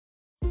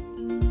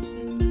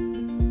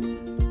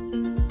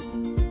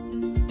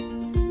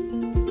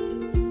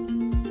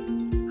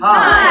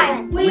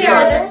Hi, we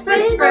are the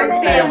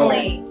Spritzberg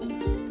family.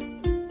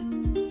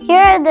 Here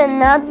are the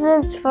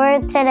announcements for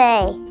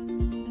today.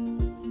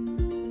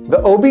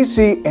 The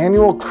OBC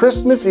annual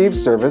Christmas Eve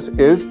service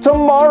is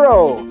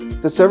tomorrow.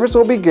 The service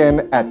will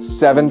begin at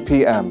 7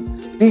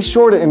 p.m. Be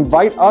sure to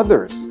invite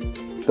others.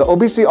 The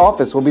OBC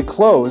office will be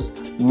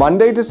closed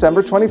Monday,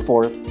 December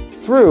 24th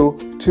through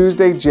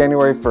Tuesday,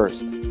 January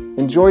 1st.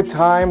 Enjoy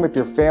time with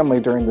your family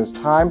during this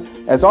time,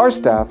 as our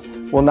staff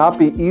will not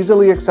be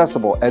easily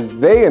accessible as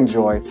they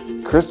enjoy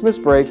Christmas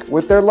break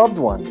with their loved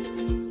ones.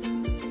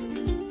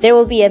 There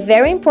will be a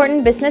very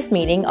important business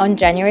meeting on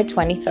January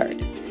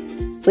 23rd.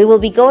 We will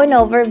be going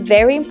over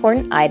very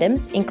important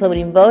items,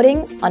 including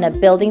voting on a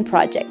building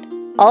project.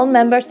 All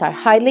members are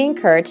highly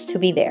encouraged to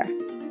be there.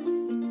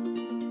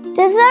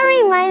 Just a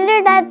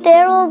reminder that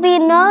there will be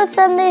no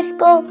Sunday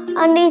school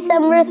on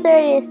December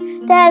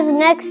 30th. That is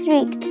next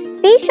week.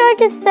 Be sure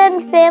to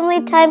spend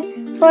family time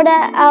for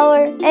that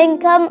hour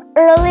and come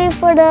early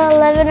for the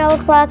 11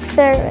 o'clock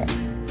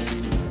service.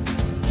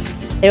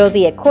 There will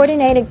be a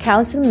coordinated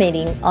council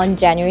meeting on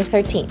January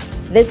 13th.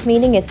 This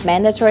meeting is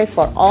mandatory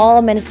for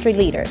all ministry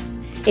leaders.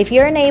 If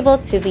you're unable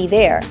to be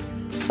there,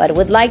 but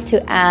would like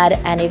to add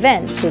an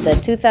event to the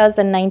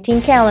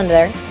 2019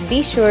 calendar,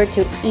 be sure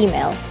to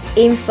email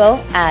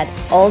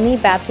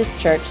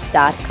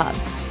info@olneybaptistchurch.com.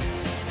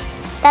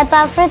 That's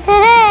all for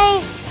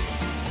today.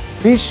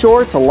 Be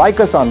sure to like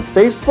us on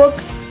Facebook,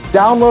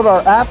 download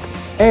our app,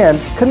 and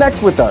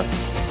connect with us.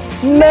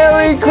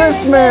 Merry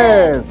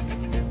Christmas!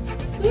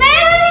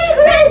 Merry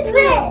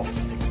Christmas!